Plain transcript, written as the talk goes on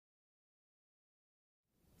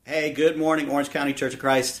Hey, good morning, Orange County Church of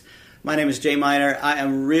Christ. My name is Jay Miner. I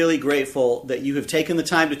am really grateful that you have taken the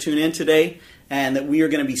time to tune in today and that we are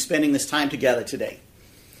going to be spending this time together today.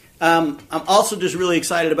 I'm also just really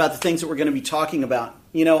excited about the things that we're going to be talking about.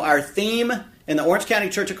 You know, our theme in the Orange County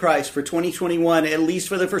Church of Christ for 2021, at least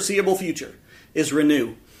for the foreseeable future, is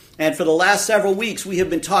renew. And for the last several weeks, we have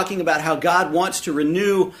been talking about how God wants to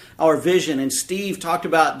renew our vision. And Steve talked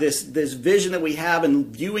about this vision that we have and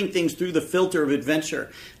viewing things through the filter of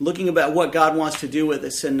adventure, looking about what God wants to do with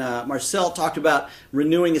us. And Marcel talked about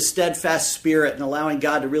renewing a steadfast spirit and allowing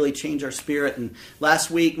God to really change our spirit. And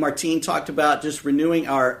last week, Martine talked about just renewing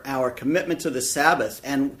our commitment to the Sabbath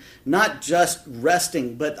and not just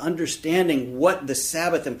resting, but understanding what the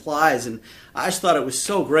Sabbath implies. And I just thought it was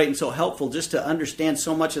so great and so helpful just to understand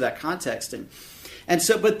so much of that context.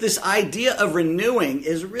 But this idea of renewing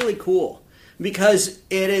is really cool because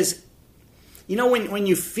it is, you know, when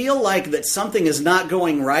you feel like that something is not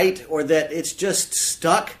going right or that it's just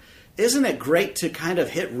stuck, isn't it great to kind of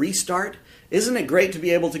hit restart? Isn't it great to be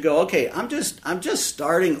able to go, okay, I'm just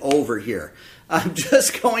starting over here. I'm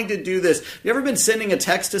just going to do this. You ever been sending a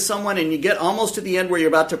text to someone and you get almost to the end where you're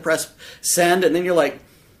about to press send and then you're like,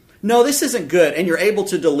 no, this isn't good, and you're able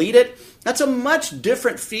to delete it? That's a much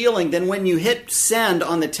different feeling than when you hit send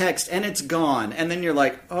on the text and it's gone, and then you're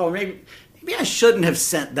like, oh, maybe I shouldn't have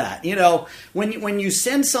sent that. You know, when you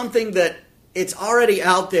send something that it's already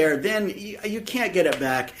out there, then you can't get it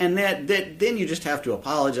back, and then you just have to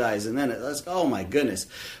apologize, and then it's, oh my goodness.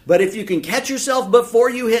 But if you can catch yourself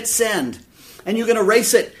before you hit send, and you can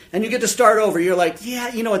erase it, and you get to start over. You're like,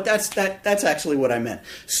 yeah, you know what, that's actually what I meant.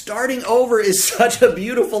 Starting over is such a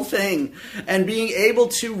beautiful thing. And being able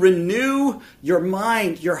to renew your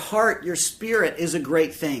mind, your heart, your spirit is a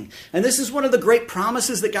great thing. And this is one of the great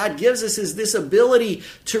promises that God gives us, is this ability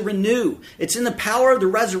to renew. It's in the power of the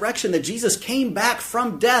resurrection that Jesus came back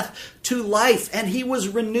from death to life, and he was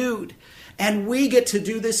renewed. And we get to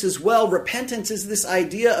do this as well. Repentance is this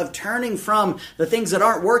idea of turning from the things that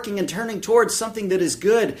aren't working and turning towards something that is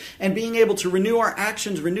good, and being able to renew our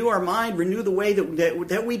actions, renew our mind, renew the way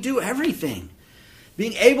that we do everything.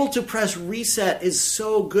 Being able to press reset is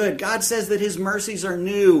so good. God says that his mercies are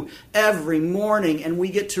new every morning, and we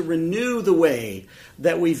get to renew the way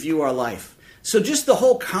that we view our life. So just the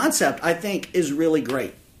whole concept, I think, is really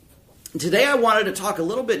great. Today I wanted to talk a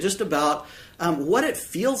little bit just about what it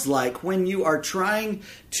feels like when you are trying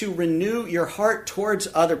to renew your heart towards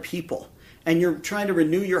other people and you're trying to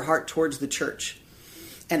renew your heart towards the church,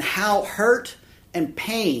 and how hurt and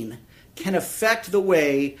pain can affect the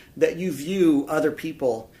way that you view other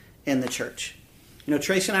people in the church. You know,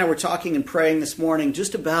 Tracy and I were talking and praying this morning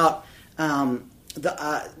just about the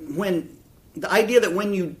idea that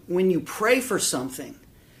when you pray for something,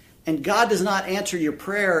 and God does not answer your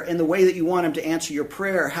prayer in the way that you want him to answer your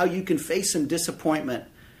prayer, how you can face some disappointment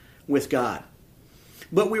with God.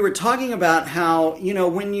 But we were talking about how, you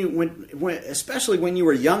know, especially when you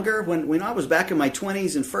were younger, when I was back in my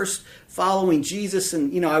 20s and first following Jesus,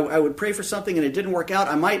 and, you know, I would pray for something and it didn't work out,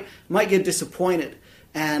 I might get disappointed.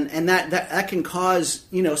 And that can cause,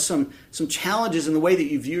 you know, some challenges in the way that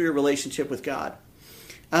you view your relationship with God.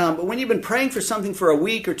 But when you've been praying for something for a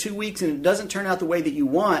week or 2 weeks and it doesn't turn out the way that you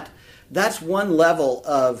want, that's one level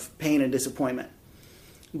of pain and disappointment.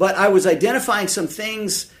 But I was identifying some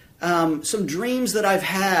things, some dreams that I've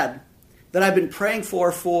had that I've been praying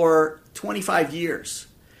for 25 years.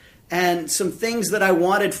 And some things that I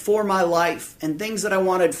wanted for my life, and things that I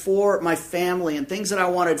wanted for my family, and things that I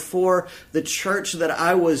wanted for the church that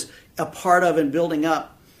I was a part of and building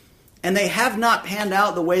up. And they have not panned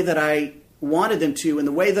out the way that I wanted them to, and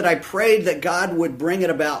the way that I prayed that God would bring it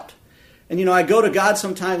about. And, you know, I go to God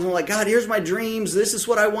sometimes and I'm like, God, here's my dreams. This is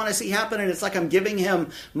what I want to see happen. And it's like I'm giving him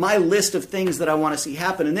my list of things that I want to see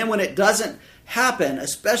happen. And then when it doesn't happen,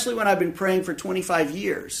 especially when I've been praying for 25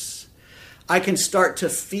 years, I can start to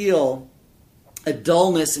feel a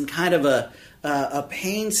dullness and kind of a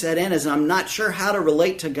pain set in, as I'm not sure how to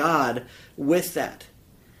relate to God with that.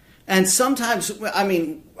 And sometimes, I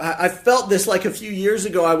mean, I felt this like a few years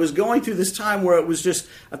ago. I was going through this time where it was just,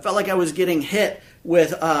 I felt like I was getting hit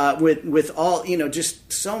with all, you know,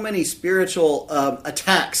 just so many spiritual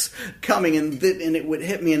attacks coming, and it would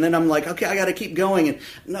hit me. And then I'm like, okay, I got to keep going. And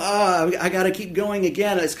no, I got to keep going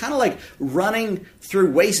again. It's kind of like running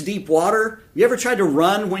through waist deep water. You ever tried to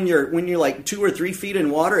run when you're like 2 or 3 feet in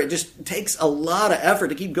water? It just takes a lot of effort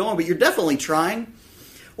to keep going, but you're definitely trying.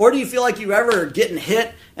 Or do you feel like you ever getting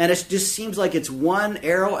hit and it just seems like it's one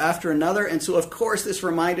arrow after another? And so, of course, this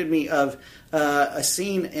reminded me of a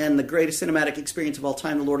scene in the greatest cinematic experience of all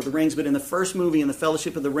time, The Lord of the Rings. But in the first movie, in The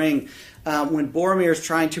Fellowship of the Ring, when Boromir is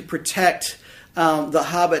trying to protect the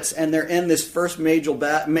hobbits, and they're in this first major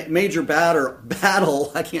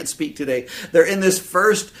battle. I can't speak today. They're in this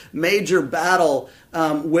first major battle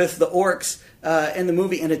with the orcs in the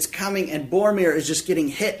movie, and it's coming, and Boromir is just getting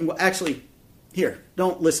hit. And actually, here,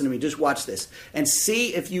 don't listen to me. Just watch this and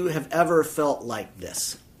see if you have ever felt like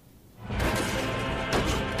this.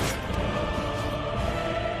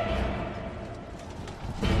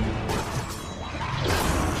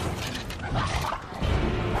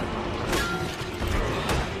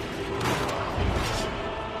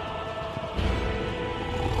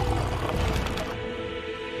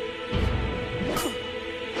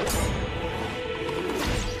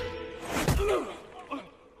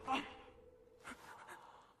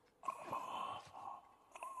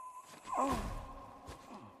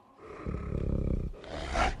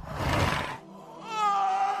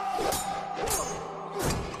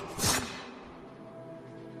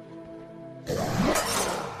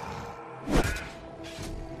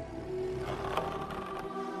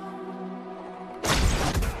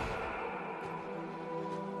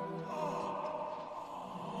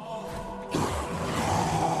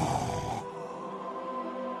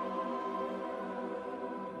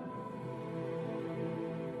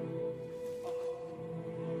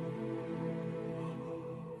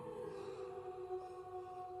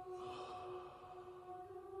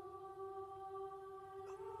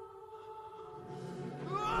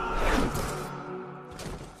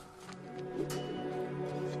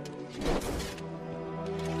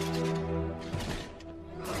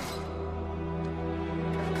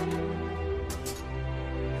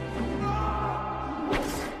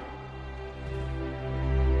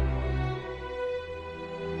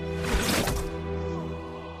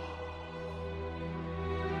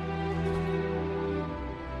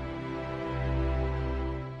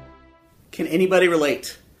 Can anybody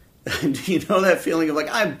relate? Do you know that feeling of like,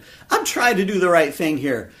 I'm trying to do the right thing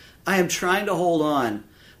here. I am trying to hold on,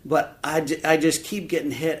 but I just keep getting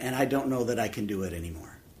hit and I don't know that I can do it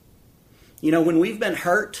anymore. You know, when we've been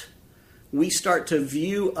hurt, we start to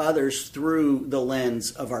view others through the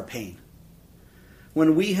lens of our pain.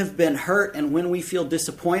 When we have been hurt and when we feel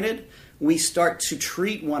disappointed, we start to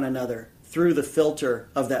treat one another through the filter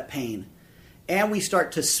of that pain. And we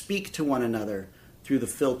start to speak to one another through the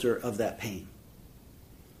filter of that pain.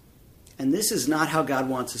 And this is not how God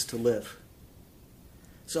wants us to live.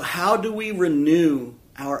 So how do we renew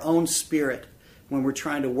our own spirit when we're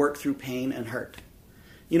trying to work through pain and hurt?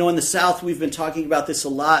 You know, in the South, we've been talking about this a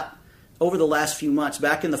lot over the last few months.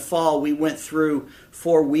 Back in the fall, we went through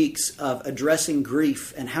 4 weeks of addressing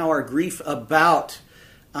grief and how our grief about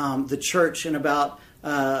the church and about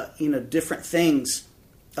different things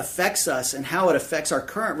affects us and how it affects our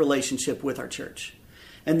current relationship with our church.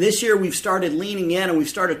 And this year we've started leaning in and we've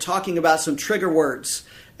started talking about some trigger words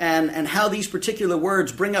and how these particular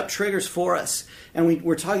words bring up triggers for us. And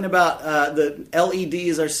we're talking about the LED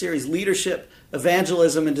is our series, Leadership,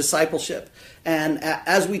 Evangelism, and Discipleship. And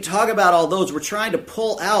as we talk about all those, we're trying to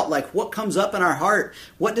pull out like what comes up in our heart.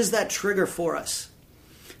 What does that trigger for us?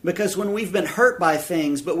 Because when we've been hurt by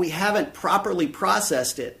things but we haven't properly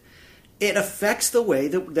processed it, it affects the way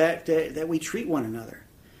that we treat one another.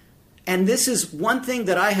 And this is one thing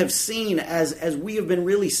that I have seen as we have been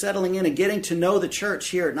really settling in and getting to know the church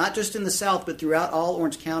here, not just in the South, but throughout all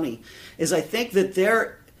Orange County, is I think that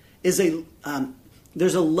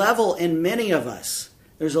there's a level in many of us,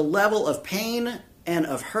 there's a level of pain and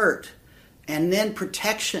of hurt, and then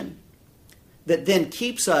protection that then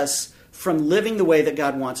keeps us from living the way that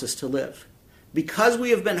God wants us to live. Because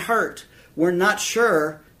we have been hurt, we're not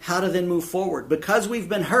sure how to then move forward. Because we've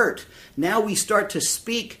been hurt, now we start to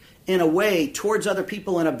speak in a way towards other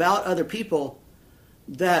people and about other people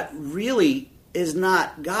that really is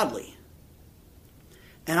not godly.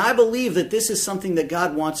 And I believe that this is something that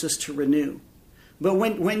God wants us to renew. But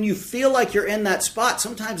when you feel like you're in that spot,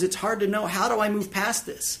 sometimes it's hard to know, how do I move past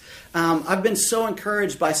this? I've been so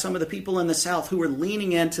encouraged by some of the people in the South who are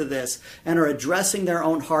leaning into this and are addressing their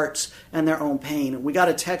own hearts and their own pain. We got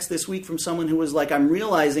a text this week from someone who was like, I'm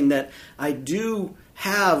realizing that I do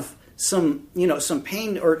have some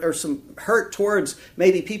pain or some hurt towards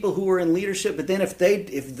maybe people who are in leadership, but then if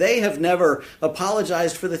they have never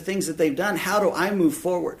apologized for the things that they've done, how do I move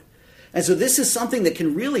forward? And so this is something that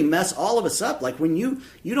can really mess all of us up. Like when you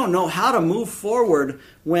don't know how to move forward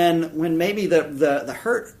when maybe the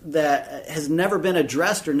hurt that has never been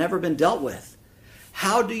addressed or never been dealt with.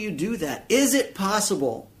 How do you do that? Is it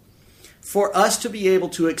possible for us to be able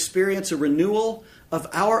to experience a renewal of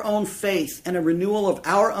our own faith and a renewal of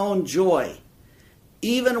our own joy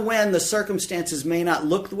even when the circumstances may not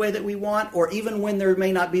look the way that we want, or even when there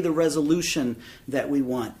may not be the resolution that we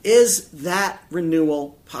want. Is that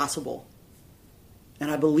renewal possible? And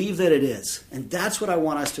I believe that it is. And that's what I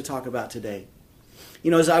want us to talk about today.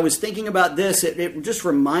 As I was thinking about this, it just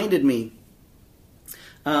reminded me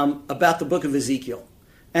about the book of Ezekiel.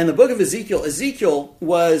 And the book of Ezekiel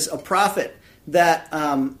was a prophet that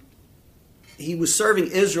he was serving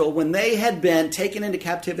Israel when they had been taken into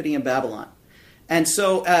captivity in Babylon. And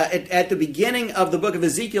so at the beginning of the book of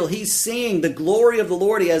Ezekiel, he's seeing the glory of the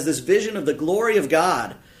Lord. He has this vision of the glory of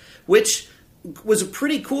God, which was a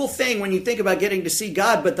pretty cool thing when you think about getting to see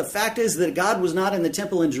God. But the fact is that God was not in the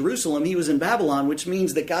temple in Jerusalem. He was in Babylon, which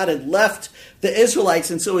means that God had left the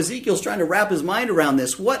Israelites. And so Ezekiel's trying to wrap his mind around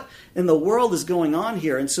this. What in the world is going on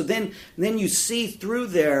here? And so then you see through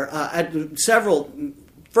there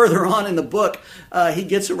further on in the book, he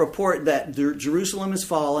gets a report that Jerusalem has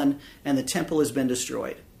fallen and the temple has been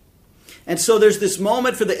destroyed. And so there's this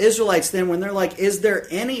moment for the Israelites then when they're like, is there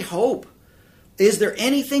any hope? Is there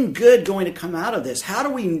anything good going to come out of this? How do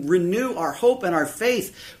we renew our hope and our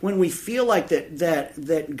faith when we feel like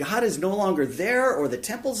that God is no longer there, or the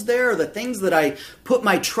temple's there, or the things that I put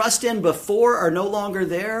my trust in before are no longer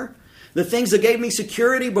there? The things that gave me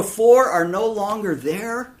security before are no longer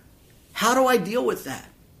there? How do I deal with that?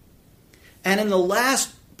 And in the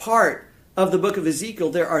last part of the book of Ezekiel,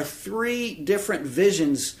 there are 3 different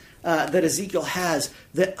visions that Ezekiel has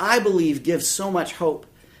that I believe give so much hope.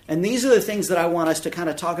 And these are the things that I want us to kind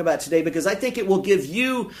of talk about today, because I think it will give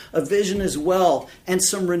you a vision as well and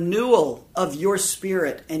some renewal of your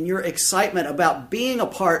spirit and your excitement about being a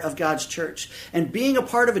part of God's church and being a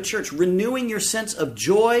part of a church, renewing your sense of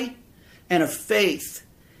joy and of faith,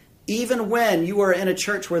 even when you are in a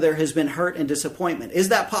church where there has been hurt and disappointment. Is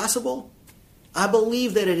that possible? I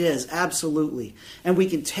believe that it is, absolutely. And we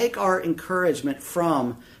can take our encouragement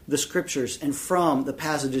from the scriptures and from the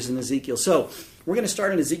passages in Ezekiel. So we're going to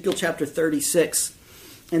start in Ezekiel chapter 36.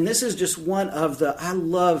 And this is just one of the, I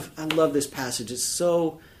love this passage. It's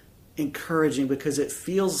so encouraging because it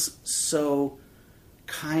feels so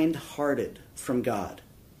kind-hearted from God.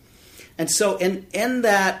 And so in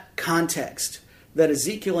that context, that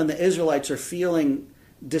Ezekiel and the Israelites are feeling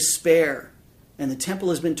despair, and the temple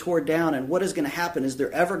has been torn down, and what is going to happen? Is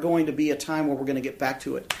there ever going to be a time where we're going to get back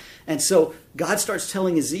to it? And so God starts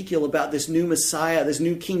telling Ezekiel about this new Messiah, this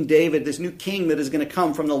new King David, this new king that is going to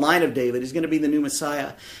come from the line of David. He's going to be the new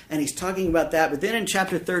Messiah. And he's talking about that. But then in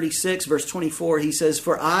chapter 36, verse 24, he says,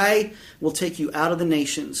 "For I will take you out of the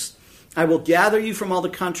nations. I will gather you from all the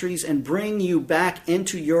countries and bring you back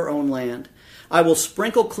into your own land. I will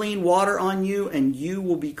sprinkle clean water on you, and you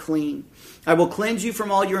will be clean. I will cleanse you from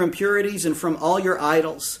all your impurities and from all your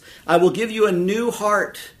idols. I will give you a new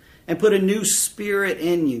heart and put a new spirit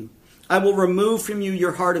in you. I will remove from you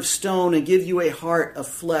your heart of stone and give you a heart of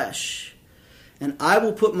flesh. And I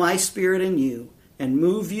will put my spirit in you and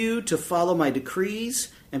move you to follow my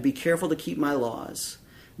decrees and be careful to keep my laws.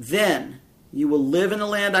 Then you will live in the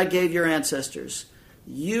land I gave your ancestors.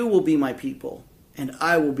 You will be my people, and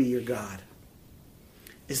I will be your God."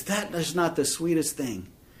 Is that just not the sweetest thing?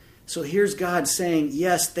 So here's God saying,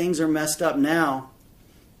 yes, things are messed up now,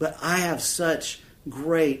 but I have such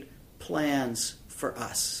great plans for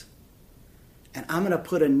us. And I'm going to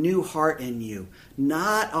put a new heart in you,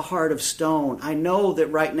 not a heart of stone. I know that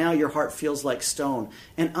right now your heart feels like stone.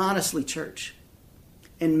 And honestly, church,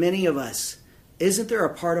 in many of us, isn't there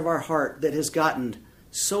a part of our heart that has gotten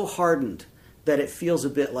so hardened that it feels a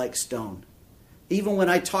bit like stone? Even when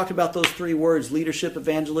I talked about those 3 words, leadership,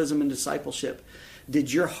 evangelism, and discipleship,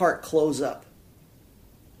 did your heart close up?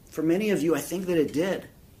 For many of you, I think that it did.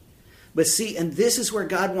 But see, and this is where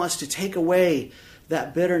God wants to take away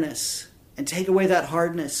that bitterness and take away that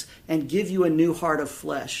hardness and give you a new heart of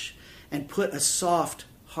flesh and put a soft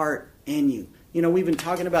heart in you. You know, we've been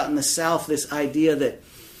talking about in the South this idea that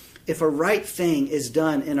if a right thing is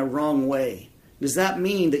done in a wrong way, does that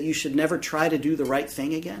mean that you should never try to do the right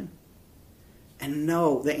thing again? And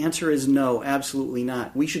no, the answer is no, absolutely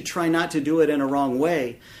not. We should try not to do it in a wrong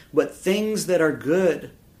way, but things that are good,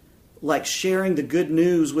 like sharing the good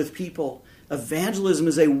news with people. Evangelism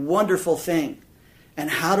is a wonderful thing. And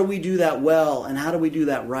how do we do that well? And how do we do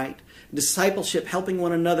that right? Discipleship, helping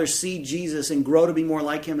one another see Jesus and grow to be more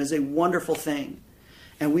like him, is a wonderful thing.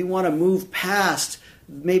 And we want to move past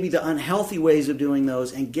maybe the unhealthy ways of doing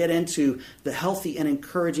those and get into the healthy and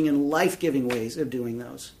encouraging and life-giving ways of doing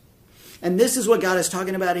those. And this is what God is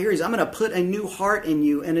talking about here. I'm going to put a new heart in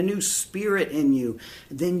you and a new spirit in you.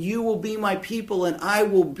 Then you will be my people and I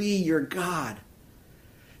will be your God.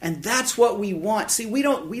 And that's what we want. See, we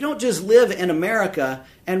don't just live in America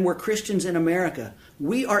and we're Christians in America.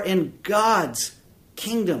 We are in God's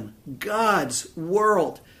kingdom, God's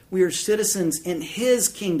world. We are citizens in His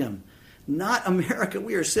kingdom, not America.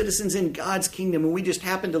 We are citizens in God's kingdom, and we just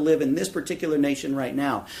happen to live in this particular nation right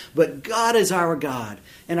now. But God is our God,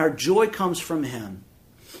 and our joy comes from Him.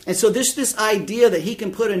 And so this idea that He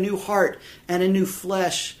can put a new heart and a new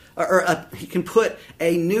flesh, He can put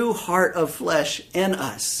a new heart of flesh in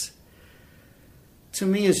us, to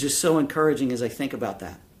me is just so encouraging as I think about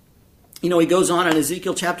that. You know, he goes on in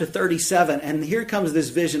Ezekiel chapter 37, and here comes this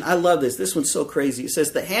vision. I love this. This one's so crazy. It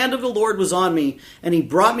says, "The hand of the Lord was on me, and He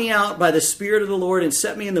brought me out by the Spirit of the Lord and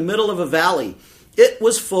set me in the middle of a valley. It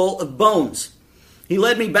was full of bones. He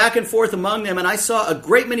led me back and forth among them, and I saw a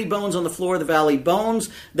great many bones on the floor of the valley, bones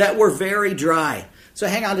that were very dry." So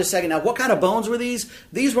hang on just a second. Now, what kind of bones were these?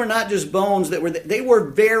 These were not just bones they were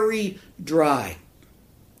very dry.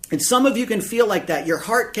 And some of you can feel like that. Your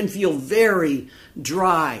heart can feel very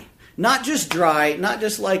dry. Not just dry, not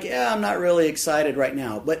just like, I'm not really excited right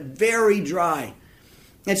now, but very dry.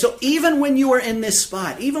 And so even when you are in this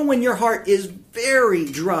spot, even when your heart is very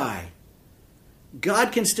dry,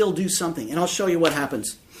 God can still do something. And I'll show you what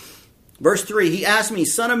happens. Verse 3, he asked me,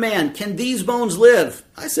 "Son of man, can these bones live?"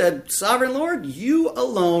 I said, "Sovereign Lord, you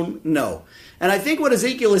alone know." And I think what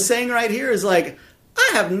Ezekiel is saying right here is like,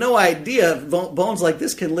 I have no idea if bones like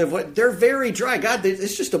this can live. They're very dry. God,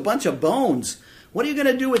 it's just a bunch of bones. What are you going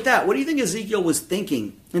to do with that? What do you think Ezekiel was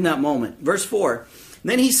thinking in that moment? Verse 4,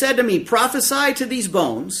 "Then he said to me, prophesy to these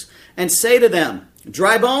bones and say to them,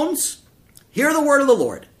 dry bones, hear the word of the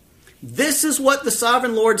Lord. This is what the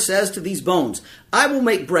sovereign Lord says to these bones. I will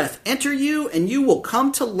make breath enter you, and you will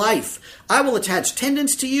come to life. I will attach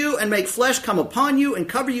tendons to you and make flesh come upon you and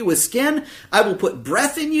cover you with skin. I will put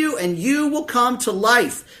breath in you, and you will come to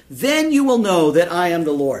life. Then you will know that I am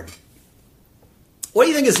the Lord." What do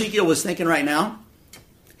you think Ezekiel was thinking right now?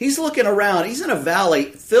 He's looking around. He's in a valley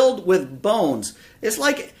filled with bones. It's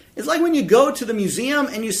like when you go to the museum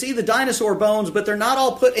and you see the dinosaur bones, but they're not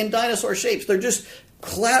all put in dinosaur shapes. They're just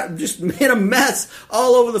made a mess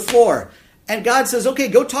all over the floor. And God says, okay,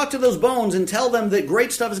 go talk to those bones and tell them that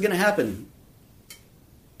great stuff is going to happen.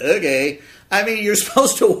 Okay. I mean, you're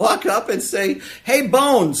supposed to walk up and say, "Hey,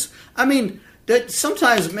 bones." I mean, that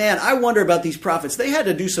sometimes, man, I wonder about these prophets. They had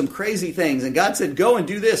to do some crazy things. And God said, go and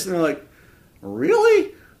do this. And they're like,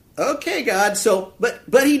 really? Okay, God. So,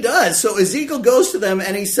 but he does. So Ezekiel goes to them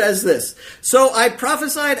and he says this. "So I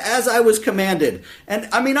prophesied as I was commanded." And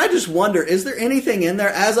I mean, I just wonder, is there anything in there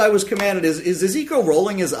as I was commanded? Is Ezekiel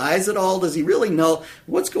rolling his eyes at all? Does he really know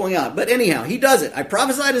what's going on? But anyhow, he does it. "I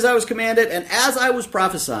prophesied as I was commanded, and as I was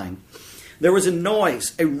prophesying, there was a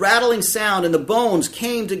noise, a rattling sound, and the bones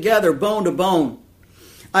came together, bone to bone.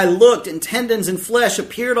 I looked, and tendons and flesh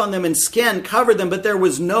appeared on them, and skin covered them, but there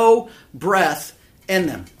was no breath in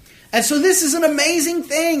them." And so this is an amazing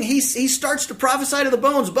thing. He starts to prophesy to the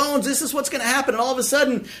bones. Bones, this is what's going to happen. And all of a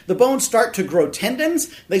sudden, the bones start to grow tendons.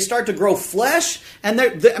 They start to grow flesh. And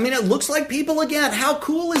it looks like people again. How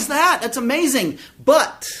cool is that? That's amazing.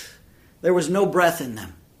 But there was no breath in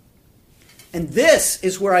them. And this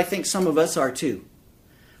is where I think some of us are too.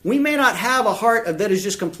 We may not have a heart that is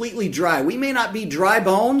just completely dry. We may not be dry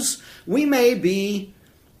bones. We may be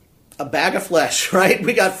a bag of flesh, right?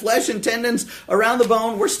 We got flesh and tendons around the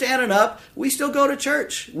bone. We're standing up. We still go to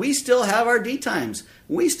church. We still have our D times.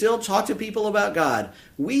 We still talk to people about God.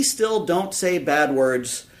 We still don't say bad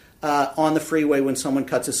words on the freeway when someone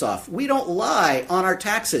cuts us off. We don't lie on our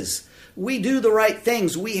taxes. We do the right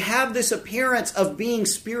things. We have this appearance of being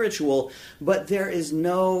spiritual, but there is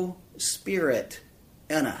no spirit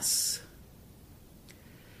in us.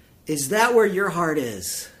 Is that where your heart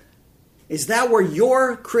is? Is that where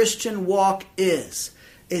your Christian walk is?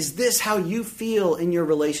 Is this how you feel in your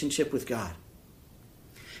relationship with God?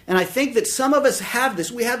 And I think that some of us have this.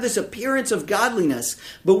 We have this appearance of godliness,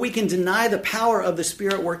 but we can deny the power of the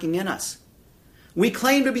Spirit working in us. We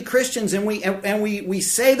claim to be Christians and we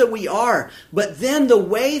say that we are, but then the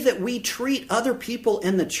way that we treat other people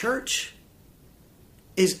in the church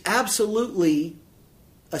is absolutely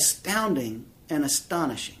astounding and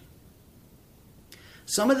astonishing.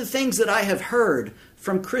 Some of the things that I have heard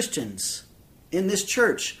from Christians in this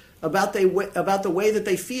church about the way that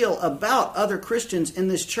they feel about other Christians in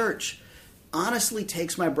this church honestly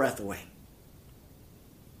takes my breath away.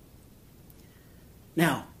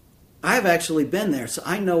 Now, I've actually been there, so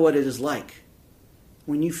I know what it is like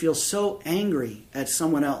when you feel so angry at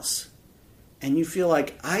someone else and you feel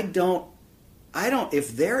like,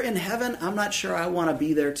 if they're in heaven, I'm not sure I want to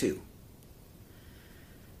be there too.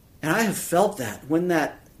 And I have felt that when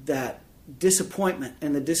that disappointment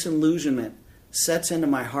and the disillusionment sets into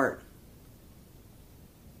my heart.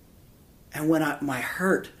 And when my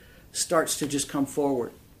hurt starts to just come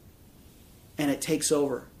forward and it takes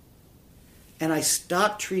over, and I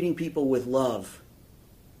stop treating people with love,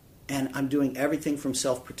 and I'm doing everything from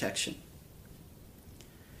self-protection.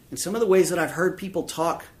 And some of the ways that I've heard people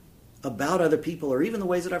talk about other people, or even the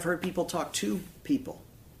ways that I've heard people talk to people,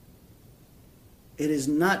 it is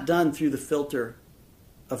not done through the filter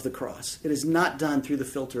of the cross. It is not done through the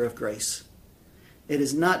filter of grace. It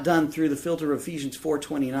is not done through the filter of Ephesians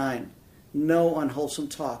 4:29. No unwholesome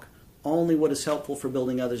talk, only what is helpful for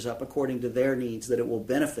building others up according to their needs, that it will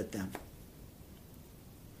benefit them.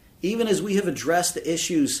 Even as we have addressed the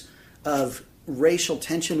issues of racial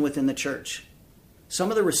tension within the church, some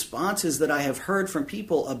of the responses that I have heard from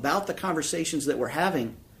people about the conversations that we're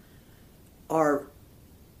having are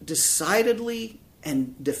decidedly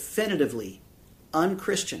and definitively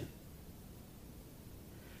unchristian.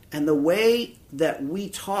 And the way that we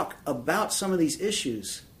talk about some of these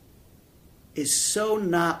issues is so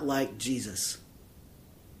not like Jesus.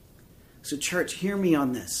 So church, hear me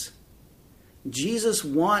on this. Jesus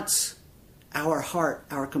wants our heart,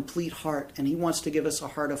 our complete heart, and he wants to give us a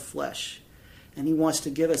heart of flesh. And he wants to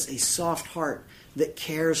give us a soft heart that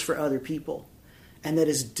cares for other people and that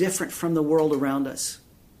is different from the world around us.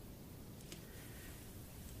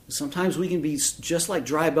 Sometimes we can be just like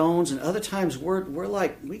dry bones, and other times we're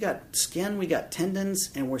like, we got skin, we got tendons,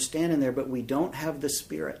 and we're standing there, but we don't have the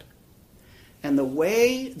Spirit. And the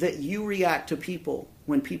way that you react to people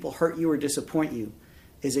when people hurt you or disappoint you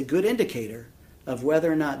is a good indicator of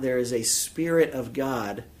whether or not there is a Spirit of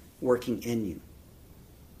God working in you.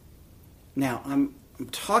 Now, I'm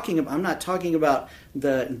not talking about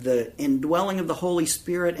the indwelling of the Holy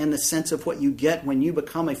Spirit in the sense of what you get when you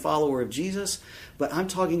become a follower of Jesus, but I'm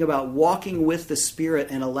talking about walking with the Spirit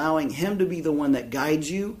and allowing him to be the one that guides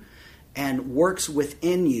you and works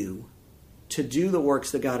within you to do the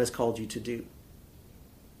works that God has called you to do.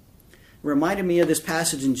 It reminded me of this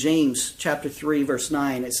passage in James chapter 3, verse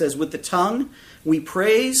 9. It says, "With the tongue we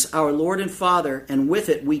praise our Lord and Father, and with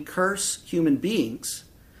it we curse human beings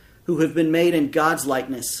who have been made in God's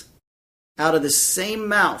likeness. Out of the same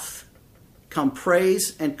mouth come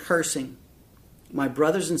praise and cursing. My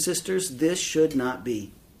brothers and sisters, this should not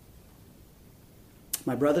be."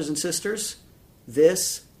 My brothers and sisters,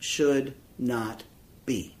 this should not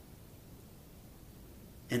be.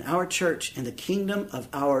 In our church, in the kingdom of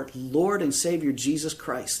our Lord and Savior Jesus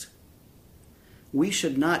Christ, we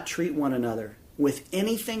should not treat one another with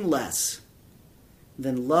anything less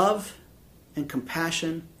than love and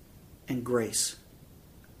compassion and grace.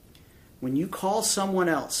 When you call someone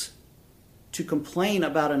else to complain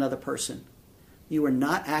about another person, you are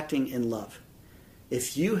not acting in love.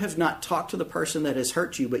 If you have not talked to the person that has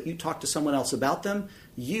hurt you, but you talk to someone else about them,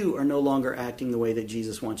 you are no longer acting the way that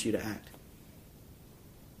Jesus wants you to act.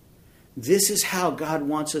 This is how God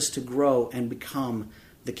wants us to grow and become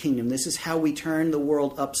the kingdom. This is how we turn the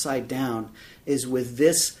world upside down, is with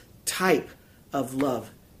this type of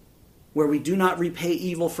love, where we do not repay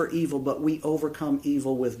evil for evil, but we overcome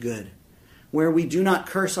evil with good. Where we do not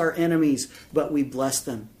curse our enemies, but we bless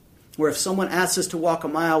them. Where if someone asks us to walk a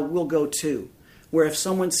mile, we'll go 2. Where if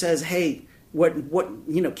someone says, "Hey, what are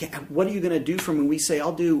you going to do for me?" we say,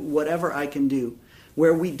 "I'll do whatever I can do."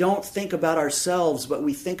 Where we don't think about ourselves, but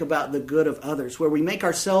we think about the good of others. Where we make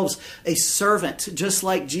ourselves a servant, just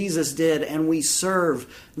like Jesus did, and we serve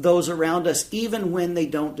those around us, even when they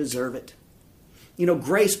don't deserve it.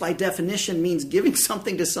 Grace by definition means giving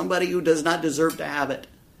something to somebody who does not deserve to have it.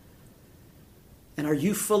 And are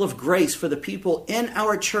you full of grace for the people in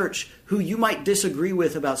our church who you might disagree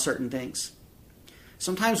with about certain things?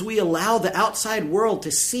 Sometimes we allow the outside world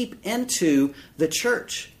to seep into the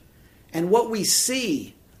church. And what we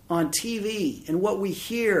see on TV and what we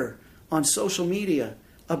hear on social media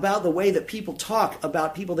about the way that people talk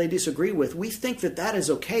about people they disagree with, we think that that is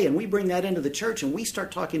okay, and we bring that into the church, and we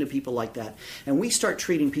start talking to people like that, and we start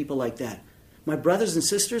treating people like that. My brothers and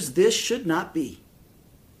sisters, this should not be.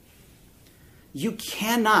 You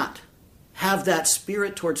cannot have that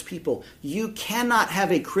spirit towards people. You cannot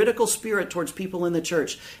have a critical spirit towards people in the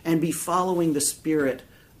church and be following the Spirit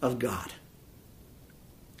of God.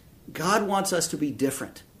 God wants us to be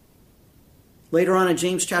different. Later on in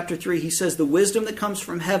James chapter 3, he says, "The wisdom that comes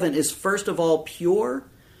from heaven is first of all pure,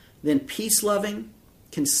 then peace-loving,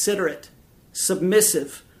 considerate,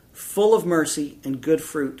 submissive, full of mercy and good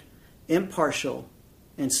fruit, impartial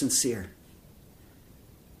and sincere."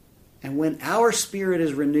 And when our spirit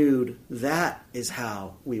is renewed, that is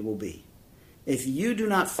how we will be. If you do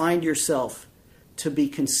not find yourself to be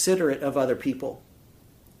considerate of other people,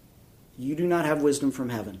 you do not have wisdom from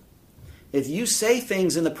heaven. If you say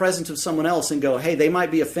things in the presence of someone else and go, hey, they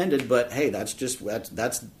might be offended, but hey,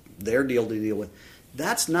 that's their deal to deal with.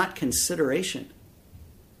 That's not consideration.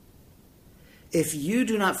 If you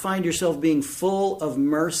do not find yourself being full of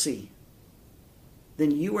mercy,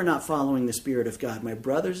 then you are not following the Spirit of God. My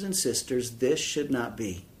brothers and sisters, this should not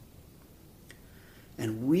be.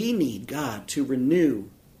 And we need God to renew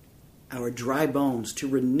our dry bones, to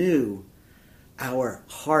renew our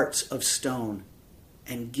hearts of stone,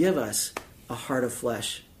 and give us a heart of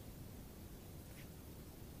flesh.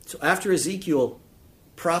 So after Ezekiel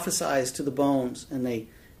prophesies to the bones, and they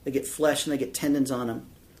get flesh and they get tendons on them,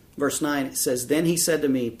 verse 9, it says, Then he said to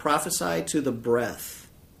me, prophesy to the breath.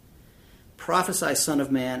 Prophesy, Son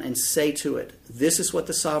of Man, and say to it, This is what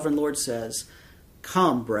the Sovereign Lord says,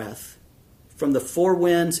 Come, breath, from the four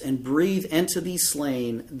winds, and breathe into these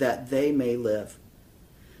slain, that they may live.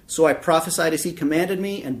 So I prophesied as he commanded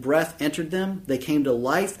me, and breath entered them. They came to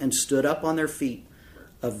life and stood up on their feet,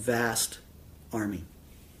 a vast army.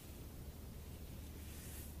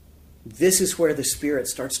 This is where the Spirit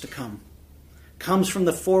starts to come. Comes from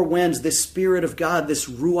the four winds, this Spirit of God, this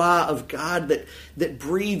Ruah of God that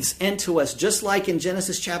breathes into us. Just like in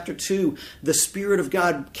Genesis chapter 2, the Spirit of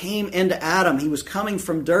God came into Adam. He was coming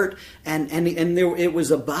from dirt, and it was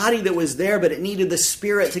a body that was there, but it needed the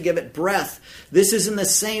Spirit to give it breath. This is in the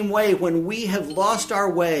same way when we have lost our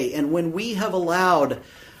way and when we have allowed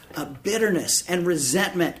bitterness and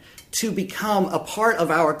resentment to become a part of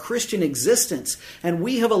our Christian existence. And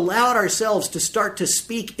we have allowed ourselves to start to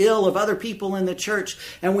speak ill of other people in the church.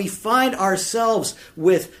 And we find ourselves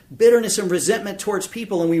with bitterness and resentment towards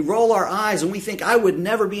people. And we roll our eyes and we think, I would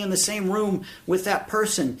never be in the same room with that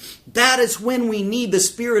person. That is when we need the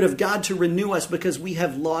Spirit of God to renew us, because we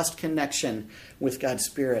have lost connection with God's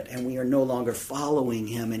Spirit. And we are no longer following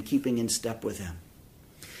Him and keeping in step with Him.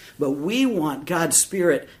 But we want God's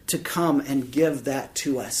Spirit to come and give that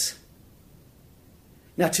to us.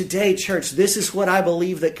 Now today, church, this is what I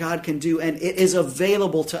believe that God can do, and it is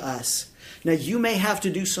available to us. Now you may have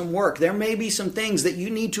to do some work. There may be some things that you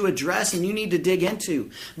need to address and you need to dig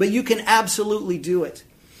into, but you can absolutely do it.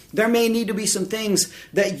 There may need to be some things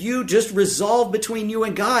that you just resolve between you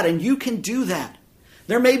and God, and you can do that.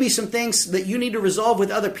 There may be some things that you need to resolve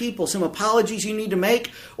with other people, some apologies you need to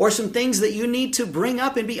make, or some things that you need to bring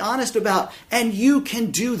up and be honest about, and you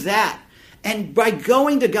can do that. And by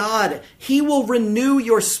going to God, He will renew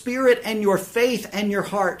your spirit and your faith and your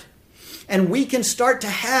heart. And we can start to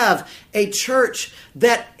have a church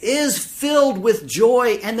that is filled with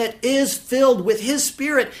joy and that is filled with His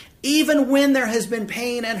Spirit, even when there has been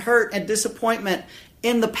pain and hurt and disappointment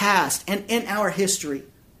in the past and in our history.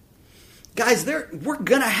 Guys, we're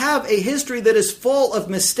going to have a history that is full of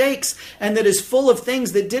mistakes and that is full of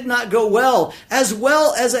things that did not go well as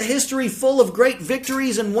a history full of great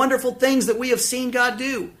victories and wonderful things that we have seen God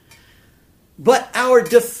do. But our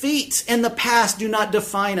defeats in the past do not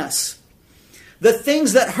define us. The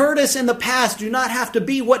things that hurt us in the past do not have to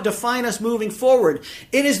be what define us moving forward.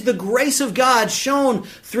 It is the grace of God shown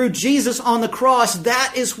through Jesus on the cross.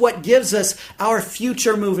 That is what gives us our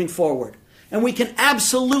future moving forward. And we can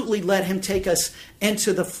absolutely let Him take us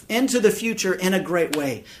into the future in a great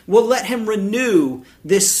way. We'll let Him renew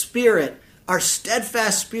this spirit, our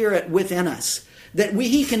steadfast spirit within us. That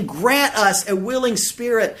He can grant us a willing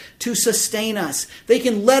spirit to sustain us. They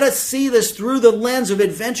can let us see this through the lens of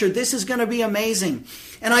adventure. This is going to be amazing.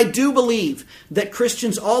 And I do believe that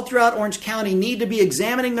Christians all throughout Orange County need to be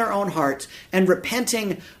examining their own hearts and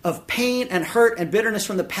repenting of pain and hurt and bitterness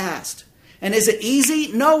from the past. And is it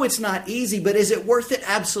easy? No, it's not easy. But is it worth it?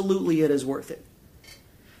 Absolutely, it is worth it.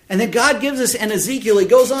 And then God gives us, and Ezekiel, he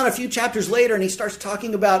goes on a few chapters later and he starts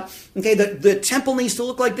talking about, okay, the temple needs to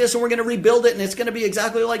look like this and we're going to rebuild it and it's going to be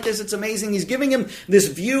exactly like this. It's amazing. He's giving him this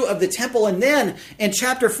view of the temple. And then in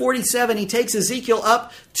chapter 47, he takes Ezekiel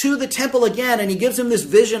up to the temple again and he gives him this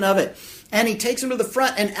vision of it. And he takes him to the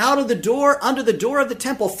front, and out of the door, under the door of the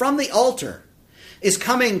temple, from the altar, is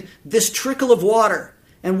coming this trickle of water.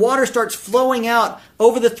 And water starts flowing out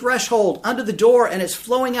over the threshold, under the door, and it's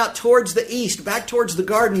flowing out towards the east, back towards the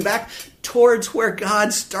garden, back towards where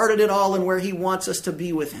God started it all and where He wants us to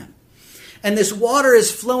be with Him. And this water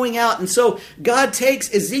is flowing out. And so God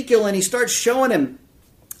takes Ezekiel and He starts showing him,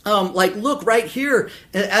 look right here,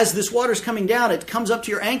 as this water's coming down, it comes up to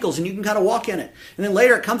your ankles and you can kind of walk in it. And then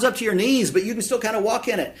later it comes up to your knees, but you can still kind of walk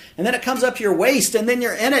in it. And then it comes up to your waist and then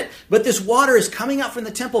you're in it. But this water is coming up from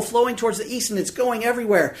the temple, flowing towards the east, and it's going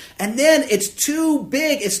everywhere. And then it's too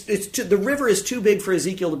big. The river is too big for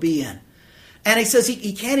Ezekiel to be in. And he says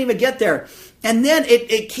he can't even get there. And then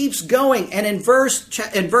it keeps going. And in verse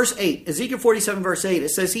 8, Ezekiel 47, verse 8, it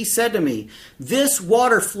says, he said to me, this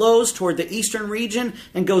water flows toward the eastern region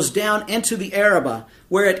and goes down into the Arabah,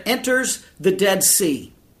 where it enters the Dead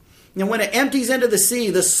Sea. And when it empties into the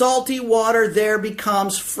sea, the salty water there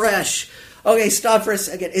becomes fresh. Okay, stop for a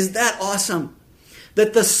second. Is that awesome?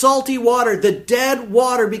 That the salty water, the dead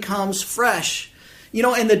water, becomes fresh. You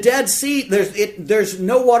know, in the Dead Sea, there's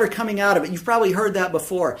no water coming out of it. You've probably heard that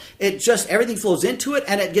before. Everything flows into it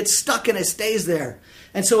and it gets stuck and it stays there.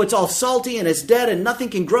 And so it's all salty and it's dead and nothing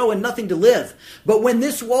can grow and nothing to live. But when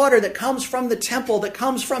this water that comes from the temple, that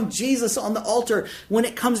comes from Jesus on the altar, when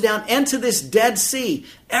it comes down into this Dead Sea,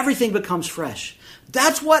 everything becomes fresh.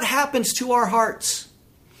 That's what happens to our hearts.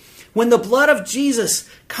 When the blood of Jesus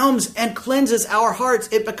comes and cleanses our hearts,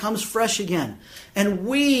 it becomes fresh again. And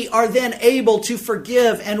we are then able to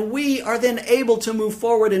forgive, and we are then able to move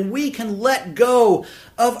forward, and we can let go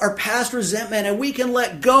of our past resentment, and we can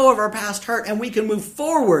let go of our past hurt, and we can move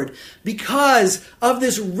forward because of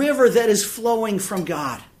this river that is flowing from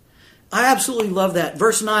God. I absolutely love that.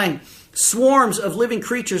 Verse 9, swarms of living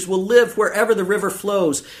creatures will live wherever the river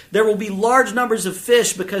flows. There will be large numbers of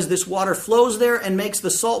fish because this water flows there and makes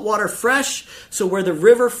the salt water fresh. So where the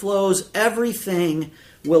river flows, everything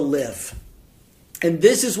will live. And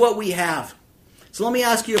this is what we have. So let me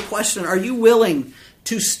ask you a question. Are you willing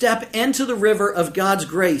to step into the river of God's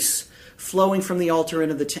grace flowing from the altar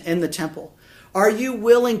in the temple? Are you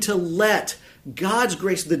willing to let God's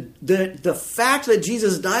grace, the fact that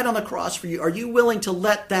Jesus died on the cross for you, are you willing to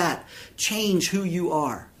let that change who you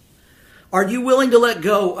are? Are you willing to let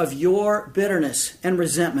go of your bitterness and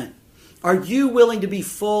resentment? Are you willing to be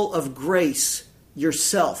full of grace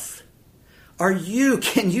yourself?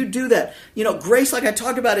 Can you do that? You know, grace, like I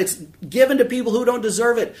talked about, it's given to people who don't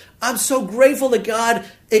deserve it. I'm so grateful that God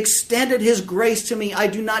extended His grace to me. I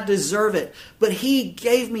do not deserve it, but He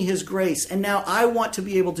gave me His grace. And now I want to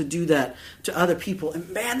be able to do that to other people. And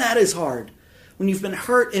man, that is hard. When you've been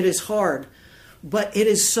hurt, it is hard. But it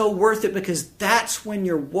is so worth it because that's when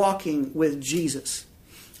you're walking with Jesus.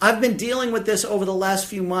 I've been dealing with this over the last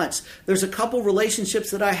few months. There's a couple relationships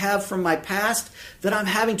that I have from my past that I'm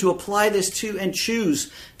having to apply this to and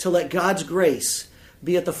choose to let God's grace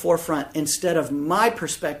be at the forefront instead of my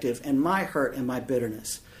perspective and my hurt and my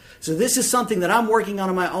bitterness. So this is something that I'm working on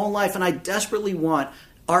in my own life, and I desperately want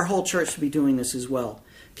our whole church to be doing this as well.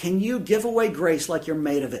 Can you give away grace like you're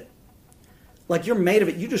made of it? Like you're made of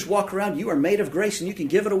it. You just walk around, you are made of grace, and you can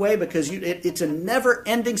give it away because it's a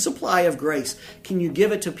never-ending supply of grace. Can you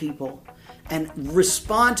give it to people and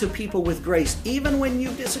respond to people with grace, even when you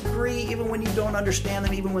disagree, even when you don't understand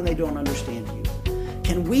them, even when they don't understand you?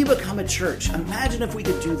 Can we become a church? Imagine if we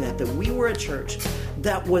could do that we were a church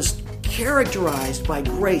that was characterized by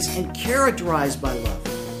grace and characterized by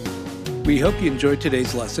love. We hope you enjoyed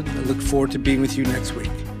today's lesson and look forward to being with you next week.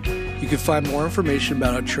 You can find more information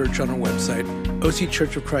about our church on our website,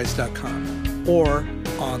 occhurchofchrist.com, or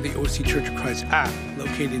on the OC Church of Christ app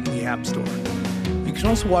located in the App Store. You can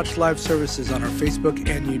also watch live services on our Facebook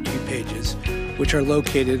and YouTube pages, which are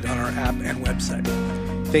located on our app and website.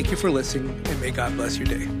 Thank you for listening, and may God bless your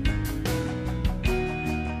day.